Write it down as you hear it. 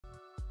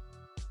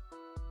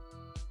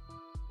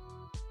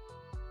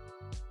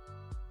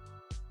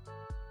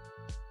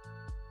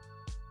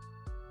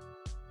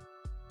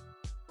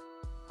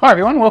Hi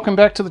everyone, welcome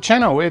back to the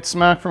channel. It's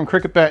Mark from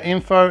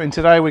CricketBatInfo, and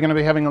today we're going to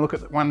be having a look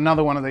at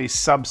another one of these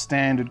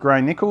substandard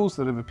Gray-Nicolls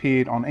that have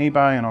appeared on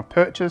eBay and I've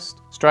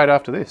purchased straight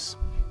after this.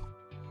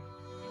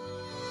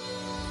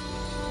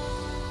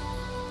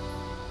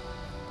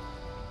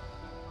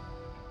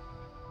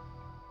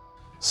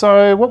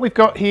 So what we've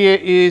got here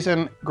is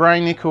an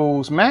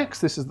Gray-Nicolls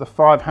Maxx. This is the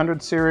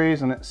 500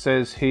 series and it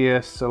says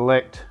here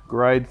select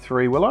grade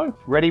 3 willow.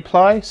 Ready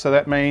play, so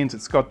that means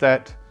it's got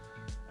that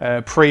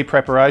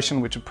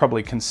pre-preparation, which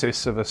probably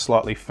consists of a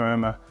slightly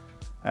firmer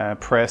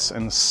press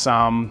and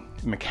some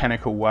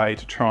mechanical way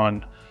to try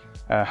and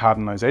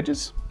harden those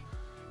edges.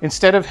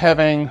 Instead of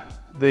having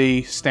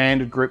the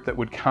standard grip that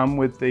would come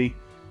with the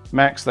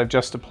Maxx, they've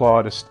just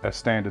applied a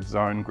standard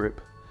zone grip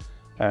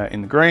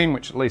in the green,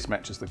 which at least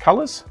matches the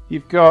colours.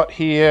 You've got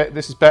here,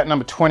 this is bat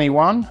number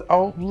 21.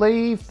 I'll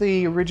leave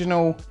the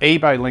original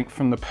eBay link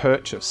from the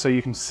purchase so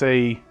you can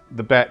see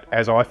the bat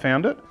as I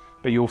found it,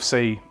 but you'll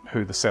see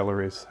who the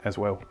seller is as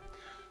well.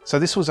 So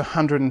this was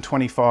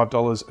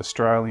 $125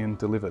 Australian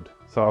delivered.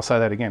 So I'll say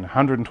that again,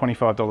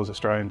 $125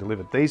 Australian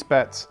delivered. These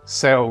bats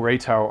sell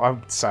retail, I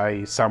would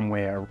say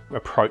somewhere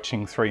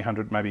approaching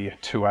 300, maybe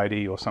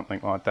 280 or something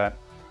like that.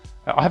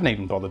 I haven't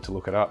even bothered to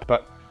look it up,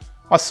 but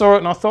I saw it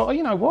and I thought, oh,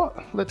 you know what?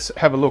 Let's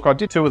have a look. I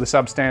did two of the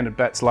substandard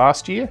bats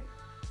last year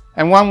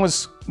and one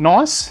was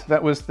nice.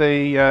 That was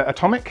the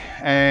Atomic,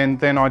 and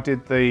then I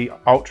did the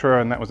Ultra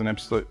and that was an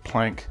absolute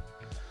plank.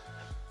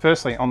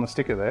 Firstly, on the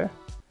sticker there,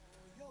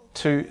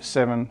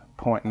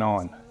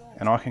 27.9,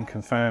 and I can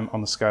confirm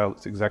on the scale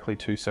it's exactly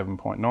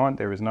 27.9.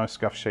 There is no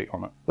scuff sheet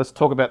on it. Let's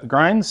talk about the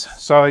grains.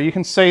 So you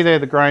can see there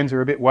the grains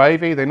are a bit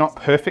wavy. They're not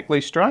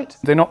perfectly straight.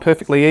 They're not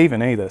perfectly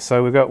even either.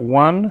 So we've got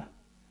 1,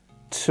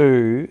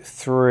 2,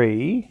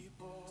 3,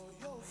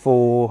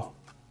 4,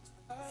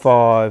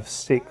 5,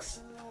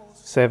 6,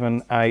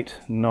 7, 8,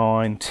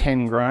 9,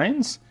 10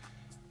 grains.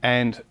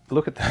 And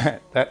look at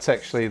that. That's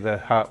actually the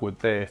heartwood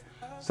there.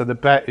 So the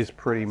bat is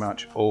pretty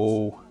much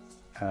all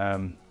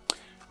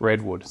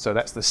redwood. So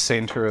that's the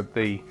center of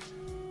the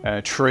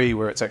tree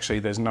where it's actually,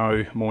 there's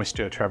no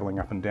moisture traveling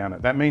up and down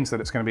it. That means that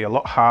it's going to be a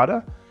lot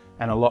harder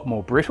and a lot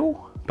more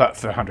brittle, but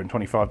for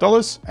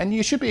 $125. And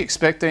you should be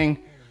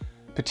expecting,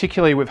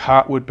 particularly with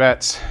heartwood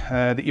bats,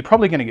 that you're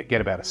probably going to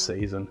get about a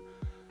season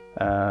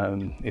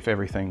if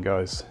everything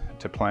goes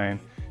to plan.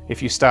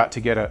 If you start to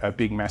get a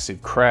big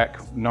massive crack,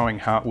 knowing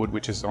heartwood,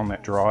 which is on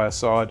that drier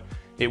side,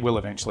 it will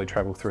eventually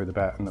travel through the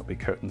bat and there'll be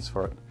curtains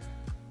for it.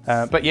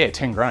 But yeah,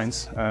 10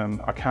 grains,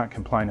 I can't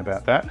complain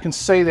about that. You can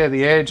see there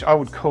the edge, I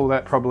would call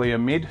that probably a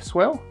mid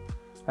swell,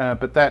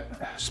 but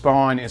that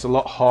spine is a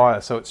lot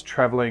higher, so it's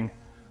traveling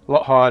a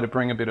lot higher to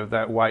bring a bit of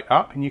that weight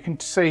up. And you can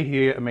see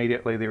here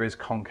immediately there is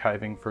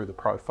concaving through the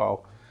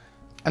profile.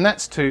 And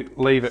that's to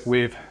leave it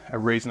with a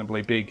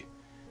reasonably big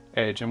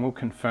edge, and we'll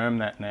confirm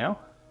that now.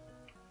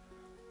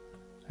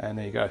 And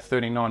there you go,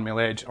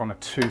 39mm edge on a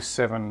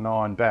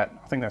 279 bat.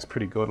 I think that's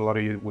pretty good. A lot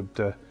of you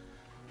would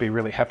be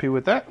really happy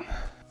with that.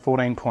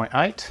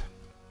 14.8.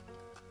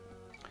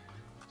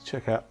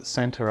 Check out the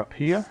center up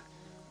here.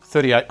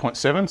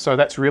 38.7, so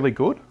that's really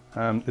good.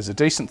 There's a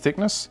decent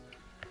thickness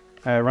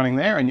running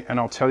there, and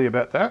I'll tell you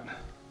about that.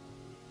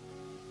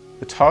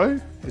 The toe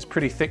is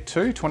pretty thick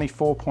too,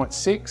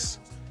 24.6,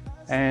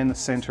 and the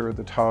center of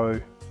the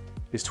toe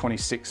is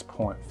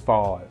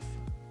 26.5.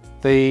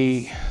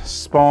 The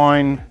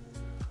spine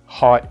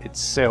height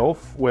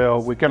itself,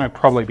 well, we're going to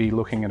probably be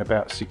looking at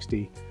about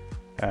 62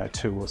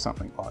 or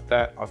something like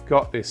that. I've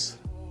got this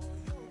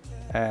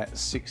at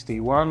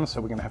 61,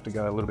 so we're going to have to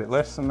go a little bit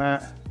less than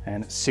that,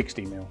 and it's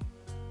 60mm.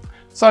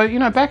 So, you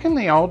know, back in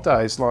the old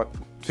days, like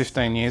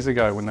 15 years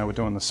ago when they were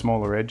doing the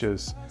smaller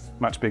edges,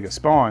 much bigger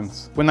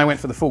spines, when they went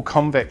for the full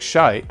convex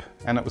shape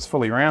and it was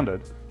fully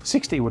rounded,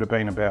 60 would have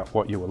been about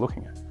what you were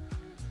looking at.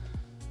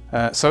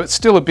 So it's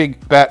still a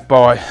big bat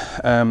by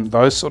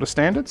those sort of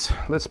standards.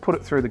 Let's put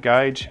it through the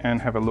gauge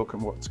and have a look at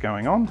what's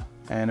going on.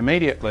 And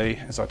immediately,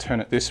 as I turn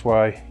it this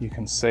way, you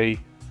can see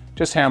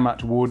just how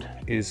much wood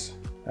is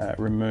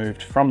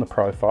removed from the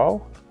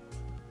profile,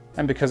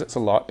 and because it's a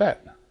light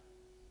bat.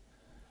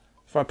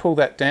 If I pull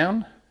that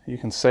down, you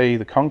can see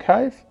the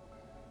concave,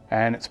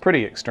 and it's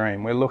pretty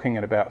extreme. We're looking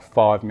at about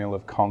 5mm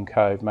of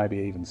concave, maybe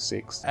even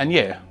 6. And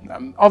yeah,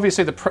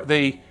 obviously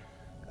the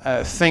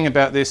thing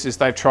about this is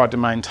they've tried to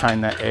maintain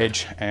that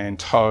edge and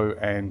toe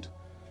and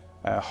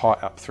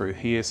height up through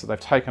here, so they've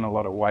taken a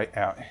lot of weight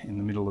out in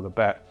the middle of the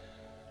bat.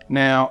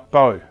 Now,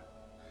 bow.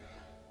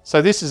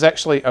 So this is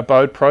actually a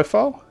bowed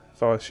profile.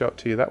 If I show it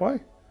to you that way,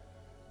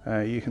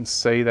 you can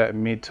see that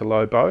mid to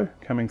low bow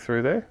coming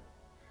through there.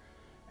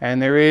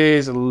 And there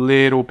is a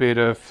little bit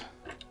of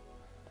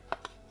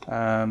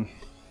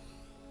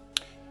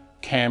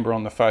camber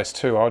on the face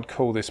too. I'd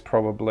call this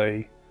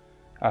probably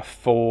a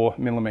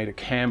 4mm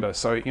camber.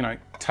 So, you know,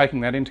 taking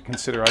that into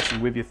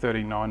consideration with your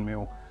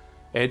 39mm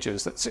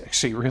edges, that's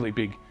actually a really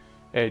big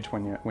edge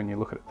when you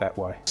look at it that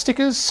way.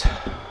 Stickers,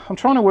 I'm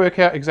trying to work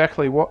out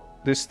exactly what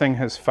this thing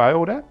has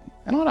failed at,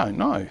 and I don't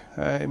know.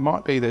 It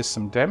might be there's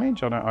some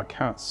damage. I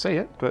can't see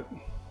it, but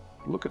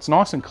look, it's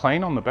nice and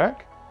clean on the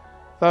back.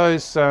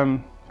 Those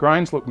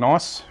grains look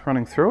nice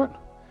running through it.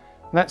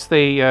 That's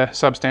the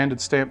substandard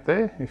stamp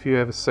there. If you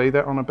ever see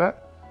that on a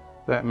bat,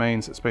 that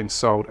means it's been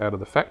sold out of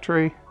the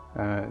factory.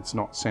 It's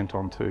not sent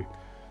on to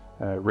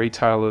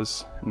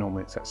retailers.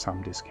 Normally it's at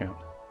some discount.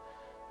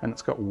 And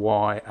it's got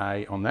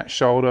YA on that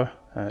shoulder.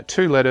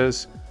 2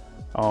 letters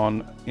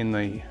in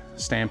the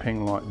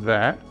stamping like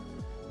that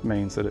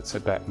means that it's a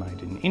bat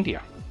made in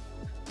India.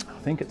 I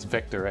think it's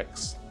Vector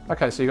X.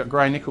 Okay, so you've got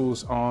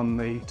Gray-Nicolls on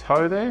the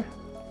toe there.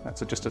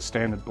 That's just a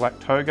standard black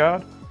toe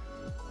guard.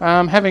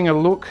 Having a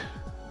look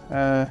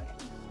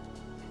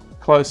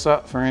close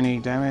up for any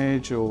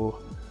damage or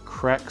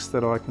cracks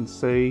that I can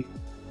see,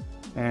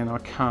 and I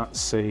can't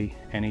see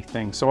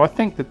anything. So I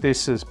think that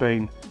this has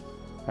been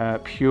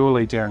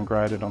purely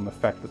downgraded on the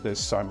fact that there's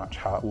so much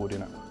heartwood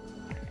in it.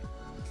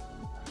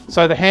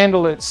 So the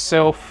handle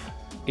itself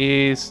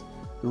is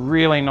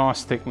really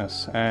nice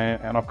thickness,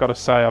 and I've got to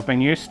say I've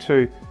been used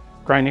to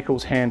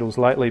Gray-Nicolls handles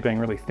lately being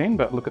really thin,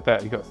 but look at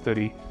that, you've got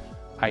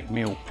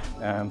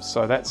 38mm,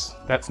 so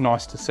that's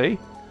nice to see.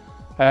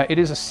 It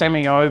is a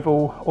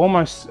semi-oval,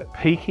 almost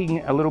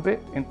peaking a little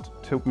bit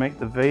to meet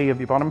the V of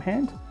your bottom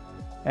hand,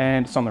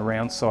 and it's on the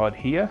round side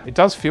here. It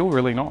does feel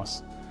really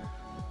nice.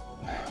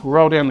 We'll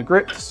roll down the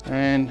grips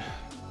and,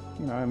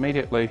 you know,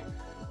 immediately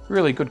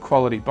really good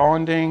quality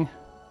binding.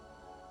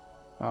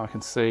 I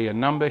can see a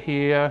number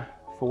here,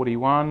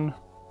 41.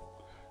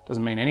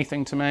 Doesn't mean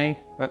anything to me.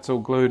 That's all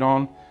glued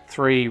on.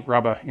 3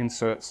 rubber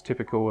inserts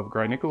typical of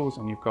Gray-Nicolls,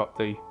 and you've got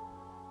the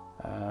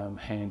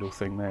handle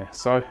thing there.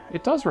 So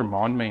it does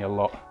remind me a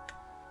lot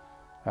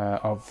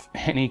of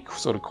any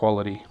sort of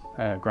quality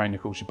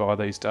Gray-Nicolls you buy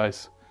these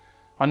days.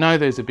 I know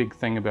there's a big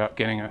thing about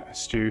getting a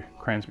Stu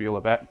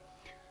Cransbula bat,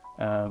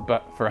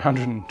 but for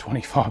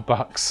 125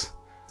 bucks,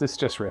 this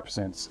just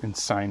represents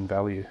insane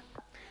value.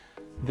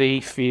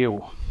 The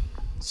feel.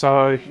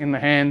 So in the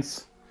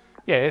hands,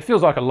 yeah, it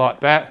feels like a light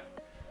bat.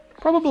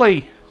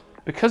 Probably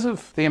because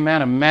of the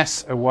amount of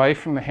mass away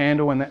from the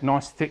handle and that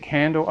nice thick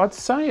handle, I'd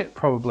say it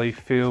probably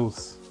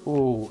feels,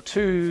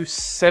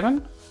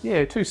 2.7.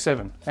 Yeah,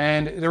 2.7.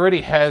 And it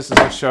already has, as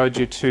I showed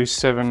you,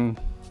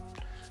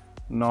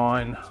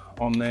 2.79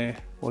 on there.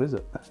 What is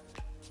it?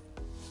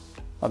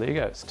 Oh, there you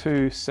go, it's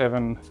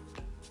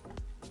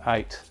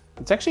 2.78.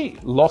 It's actually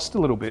lost a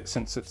little bit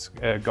since it's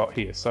got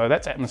here, so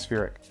that's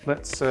atmospheric.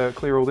 Let's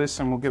clear all this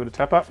and we'll give it a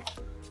tap up.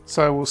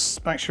 So we'll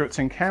make sure it's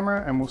in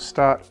camera and we'll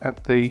start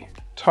at the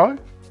toe.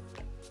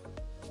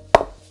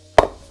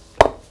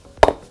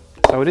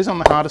 So it is on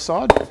the harder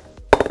side,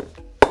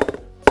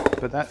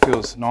 but that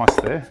feels nice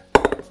there.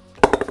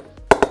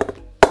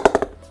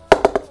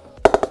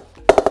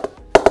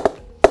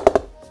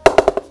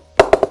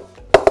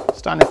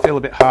 Starting to feel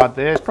a bit hard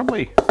there. It's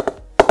probably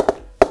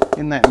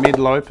in that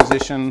mid-low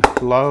position.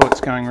 Low,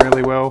 it's going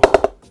really well.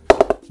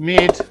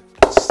 Mid,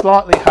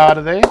 slightly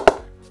harder there.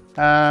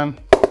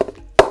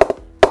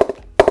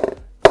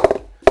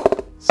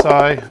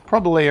 So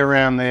probably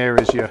around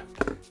there is your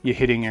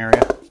hitting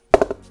area.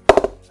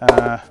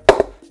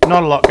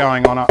 Not a lot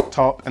going on up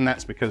top, and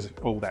that's because of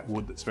all that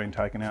wood that's been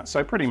taken out.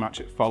 So pretty much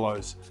it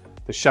follows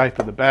the shape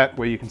of the bat,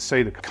 where you can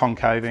see the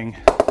concaving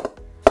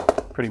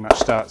pretty much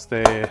starts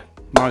there.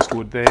 Most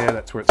wood there,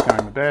 that's where it's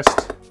going the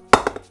best.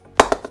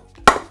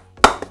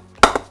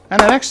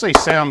 And it actually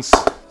sounds,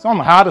 it's on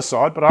the harder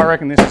side, but I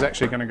reckon this is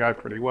actually going to go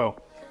pretty well.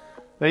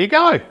 There you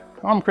go.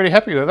 I'm pretty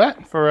happy with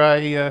that for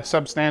a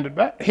substandard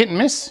bat. Hit and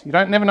miss, you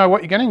never know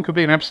what you're getting. It could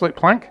be an absolute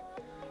plank,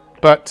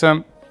 but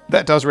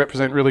that does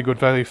represent really good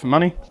value for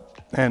money,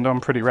 and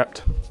I'm pretty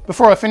wrapped.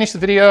 Before I finish the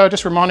video, I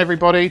just remind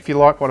everybody, if you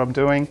like what I'm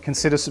doing,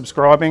 consider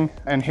subscribing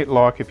and hit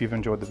like if you've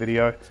enjoyed the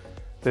video.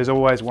 There's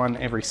always one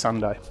every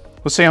Sunday.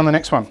 We'll see you on the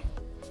next one.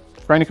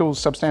 Gray-Nicolls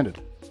Substandard.